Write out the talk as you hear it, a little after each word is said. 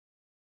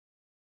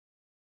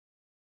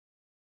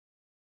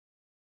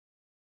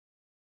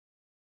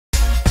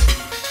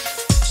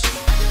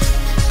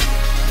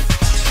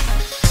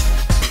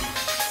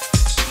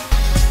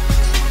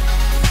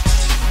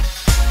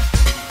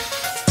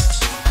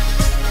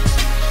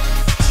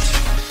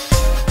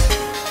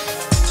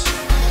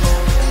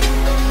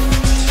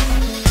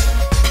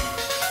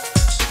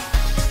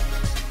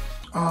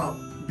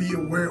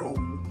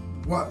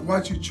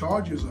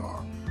charges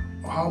are,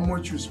 or how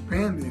much you're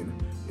spending,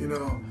 you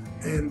know,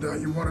 and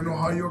you want to know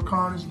how your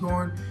account is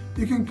going,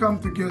 you can come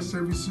to Guest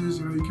Services.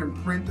 You know, you can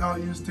print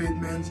out your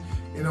statements.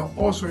 You know,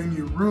 also in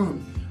your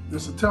room,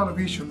 there's a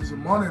television, there's a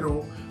monitor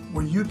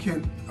where you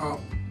can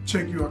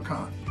check your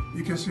account.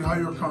 You can see how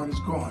your account is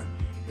going.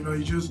 You know,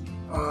 you just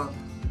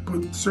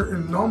put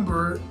certain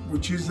number,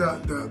 which is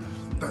that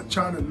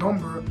channel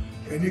number,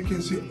 and you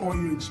can see all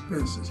your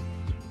expenses.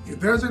 If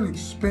there's an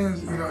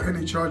expense, you know,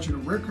 any charge you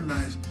don't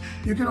recognize,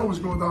 you can always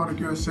go down to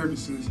Guest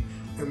Services,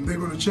 and they're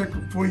going to check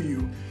it for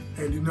you.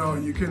 And you know,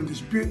 you can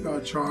dispute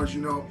that charge,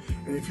 you know,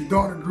 and if you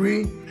don't agree,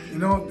 you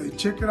know, they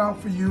check it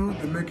out for you,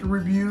 they make a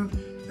review,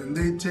 and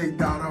they take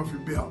that off your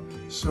bill.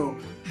 So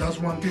that's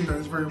one thing that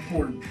is very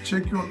important.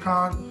 Check your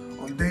account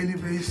on a daily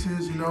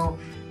basis, you know,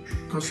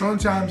 because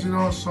sometimes, you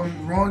know,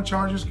 some wrong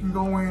charges can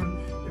go in,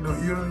 you know,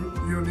 you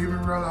don't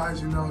even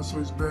realize, you know, so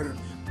it's better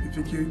if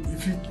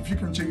you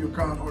can check your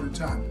account all the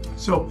time.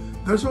 So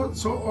there's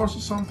also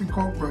something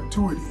called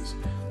gratuities.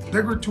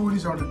 The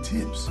gratuities are the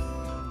tips.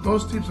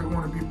 Those tips are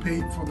going to be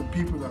paid for the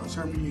people that are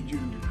serving you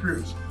during the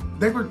cruise.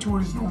 The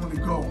gratuities normally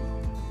go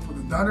for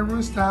the dining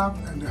room staff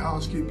and the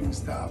housekeeping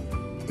staff.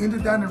 In the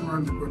dining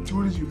room, the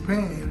gratuities you're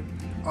paying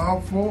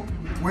are for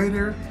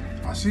waiter,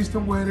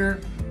 assistant waiter,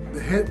 the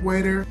head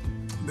waiter,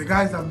 the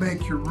guys that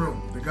make your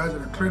room, the guys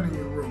that are cleaning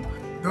your room.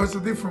 There's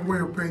a different way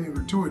of paying your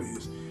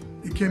gratuities.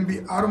 It can be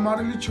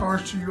automatically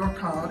charged to your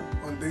account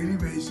on a daily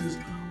basis,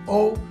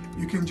 or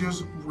you can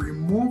just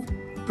remove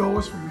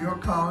those from your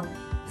account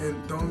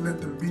and don't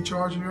let them be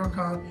charged in your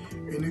account,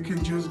 and you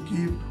can just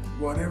give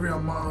whatever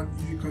amount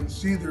you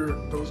consider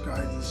those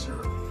guys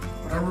deserve.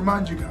 But I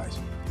remind you guys,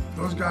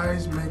 those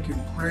guys make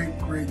a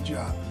great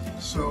job.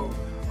 So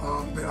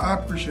I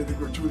appreciate the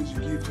gratuities you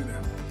give to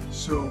them.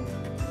 So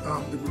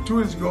the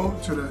gratuities go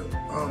to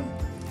the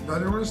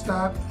dining room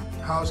staff,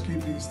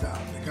 housekeeping staff,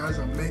 the guys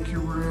that make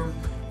your room.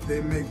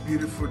 They make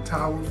beautiful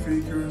towel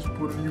figures,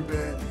 put on your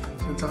bed.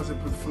 Sometimes they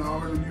put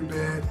flowers on your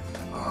bed.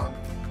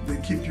 They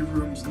keep your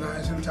rooms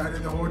nice and tidy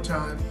the whole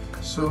time.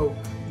 So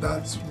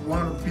that's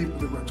one of the people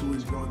the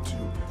gratuities go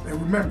to. And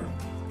remember,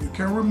 you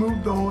can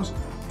remove those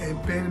and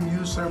pay them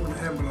you serve an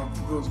envelope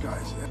to those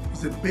guys.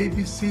 It's a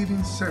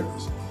babysitting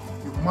service.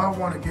 You might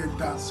want to get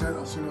that set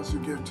as soon as you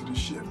get to the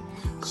ship.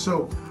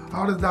 So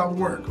how does that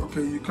work?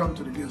 Okay, you come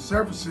to the Guest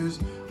Services.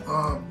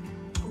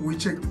 We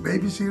check the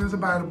babysitters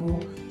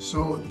available,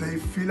 so they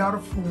fill out a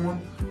form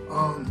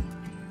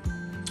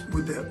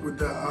with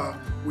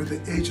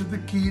the age of the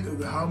kid,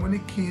 or how many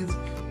kids.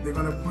 They're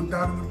gonna put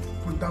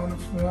down the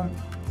form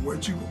where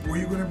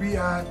you're gonna be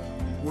at,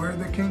 where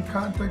they can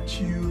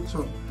contact you.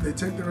 So they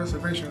take the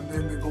reservation, and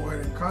then they go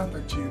ahead and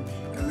contact you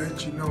and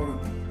let you know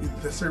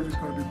if the service is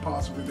gonna be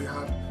possible. They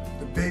have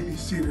the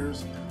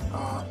babysitters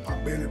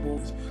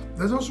available.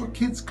 There's also a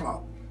kids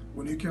club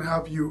when you can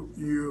have your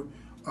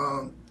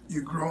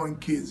growing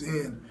kids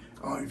in.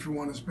 If you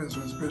want to spend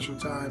some special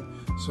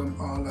time, some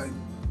like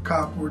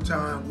couple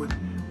time with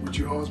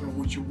your husband,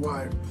 with your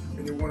wife,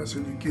 and you want to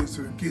send your kids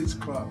to the kids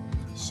club.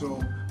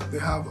 So they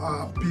have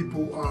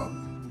people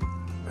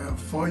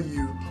for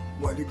you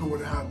while you go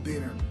to have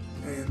dinner,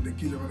 and the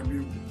kids are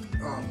going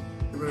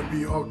to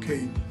be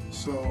okay.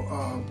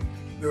 So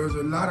there's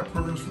a lot of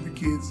programs for the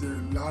kids. There's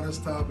a lot of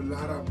stuff, a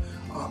lot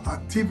of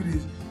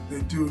activities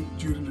they do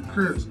during the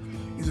cruise.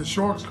 It's a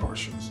short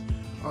excursions.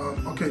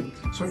 Okay,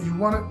 so you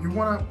wanna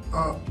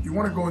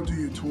go do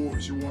your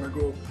tours. You wanna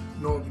go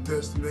know the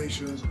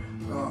destinations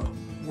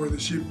where the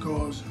ship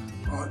goes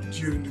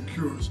during the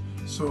cruise.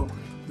 So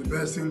the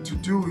best thing to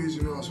do is,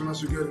 you know, as soon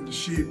as you get in the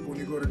ship, when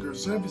you go to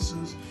Guest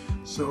Services,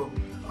 so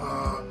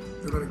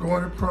they're gonna go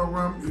on the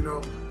program. You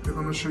know, they're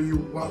gonna show you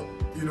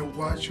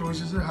what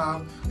choices they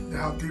have. They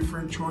have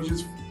different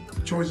choices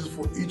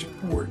for each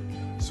port.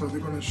 So they're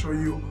gonna show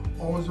you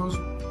all those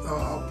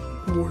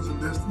ports and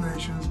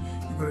destinations.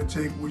 You're going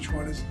to take which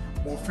one is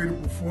more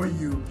fitable for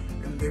you,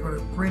 and they're going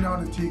to print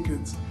out the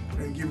tickets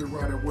and give it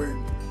right away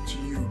to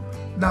you.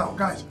 Now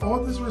guys,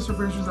 all these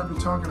reservations I've been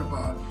talking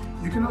about,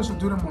 you can also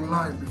do them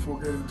online before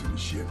getting to the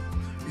ship.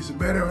 It's a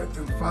better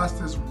and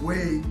fastest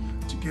way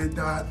to get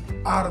that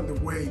out of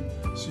the way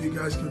so you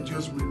guys can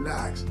just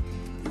relax.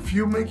 If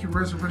you make your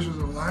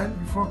reservations online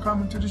before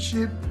coming to the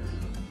ship,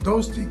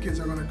 those tickets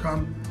are going to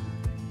come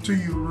to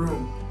your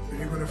room, and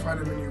you're going to find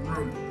them in your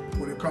room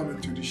when you come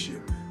into the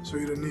ship. So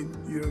you don't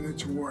need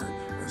to worry.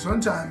 And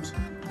sometimes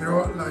there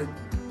are like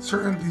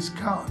certain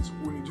discounts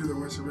when you do the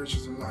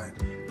reservations online,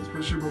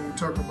 especially when we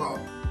talk about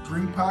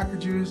drink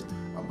packages,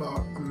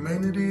 about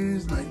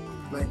amenities like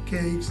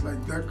cakes,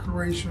 like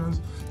decorations,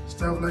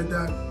 stuff like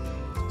that.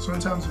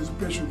 Sometimes there's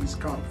special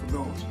discount for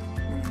those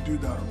when you do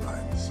that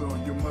online. So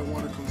you might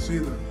want to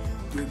consider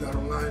doing that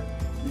online.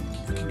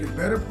 You can get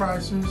better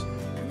prices,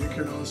 and you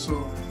can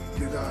also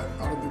get that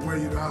out of the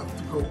way. You don't have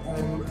to go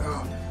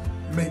on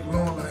make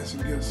long lines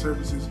and get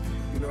services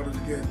in order to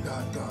get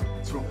that done.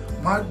 So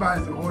my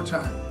advice the whole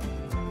time,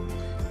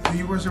 do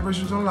your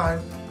reservations online.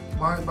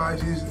 My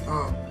advice is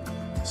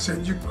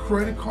set your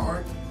credit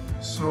card,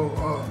 so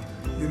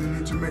you don't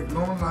need to make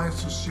long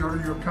lines to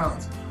settle your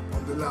accounts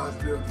on the last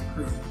day of the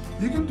cruise.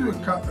 You can do a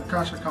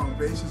cash account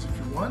basis if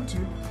you want to.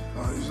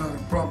 It's not a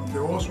problem. They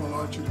also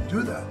allow you to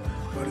do that,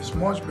 but it's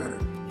much better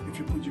if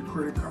you put your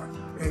credit card.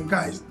 And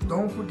guys,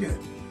 don't forget,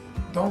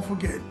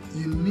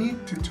 you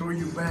need to tell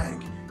your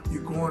bank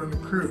you're going on a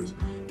cruise.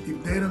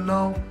 If they don't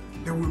know,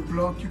 they will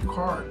block your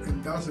card,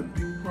 and that's a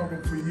big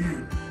problem for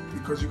you,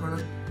 because you're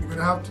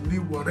gonna have to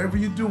leave whatever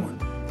you're doing,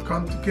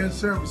 come to Get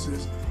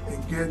Services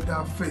and get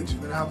that fixed.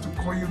 You're gonna have to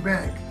call your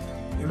bank,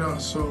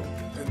 so,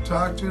 and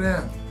talk to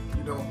them.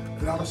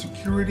 A lot of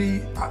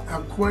security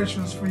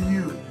questions for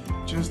you,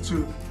 just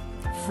to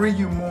free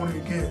your money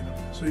again,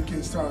 so you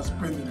can start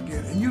spending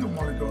again. And you don't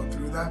want to go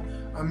through that.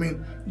 I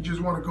mean, you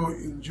just want to go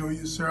enjoy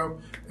yourself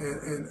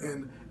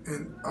and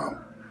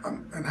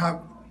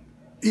have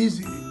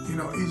easy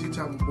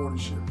time aboard the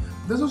ship.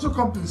 There's also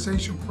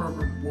compensation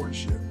program aboard the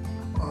ship.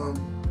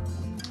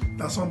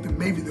 That's something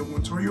maybe they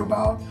won't tell you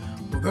about,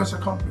 but there's a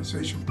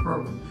compensation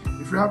program.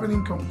 If you have an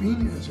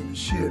inconvenience in the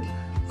ship,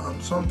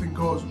 something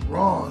goes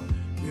wrong,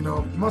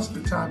 most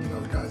of the time,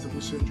 the guys that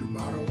will send you a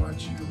bottle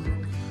watch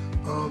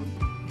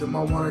they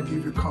might want to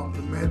give you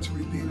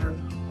complimentary dinner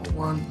or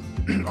one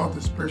of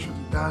the specialty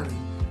dining.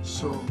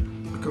 So,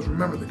 because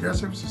remember, the Guest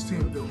Services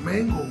team, the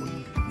main goal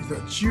is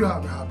that you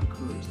have a happy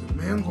cruise. The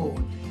main goal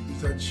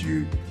is that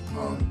you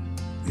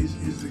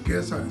is the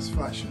guest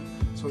satisfaction.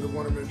 So they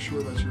want to make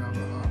sure that you have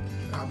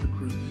a happy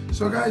cruise.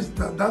 So guys,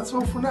 that's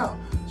all for now.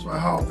 So I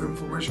hope the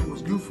information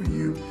was good for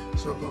you.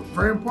 So, but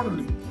very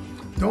importantly,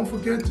 don't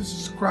forget to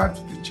subscribe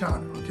to the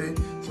channel, okay?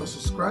 So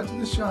subscribe to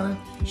the channel,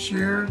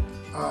 share,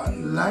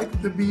 like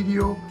the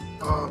video,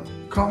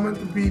 comment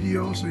the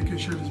video so you can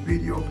share this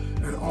video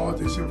and all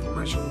this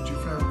information with your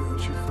family and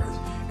your friends.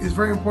 It's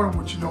very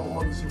important that you know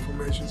all this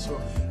information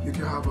so you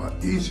can have an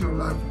easier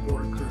life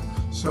aboard the cruise.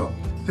 So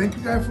thank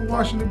you guys for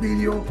watching the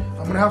video.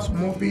 I'm gonna have some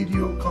more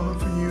video coming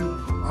for you.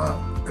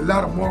 A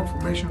lot of more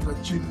information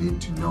that you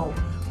need to know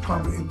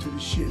coming into the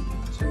ship.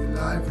 So your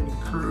life and the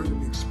cruise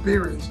and the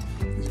experience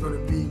is gonna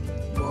be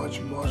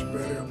much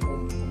better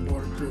on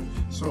board the cruise.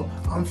 So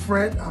I'm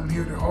Fred. I'm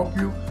here to help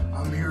you.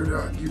 I'm here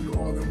to give you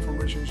all the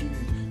information you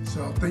need.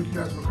 So thank you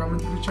guys for coming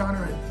to the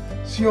channel,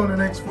 and see you on the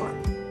next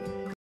one.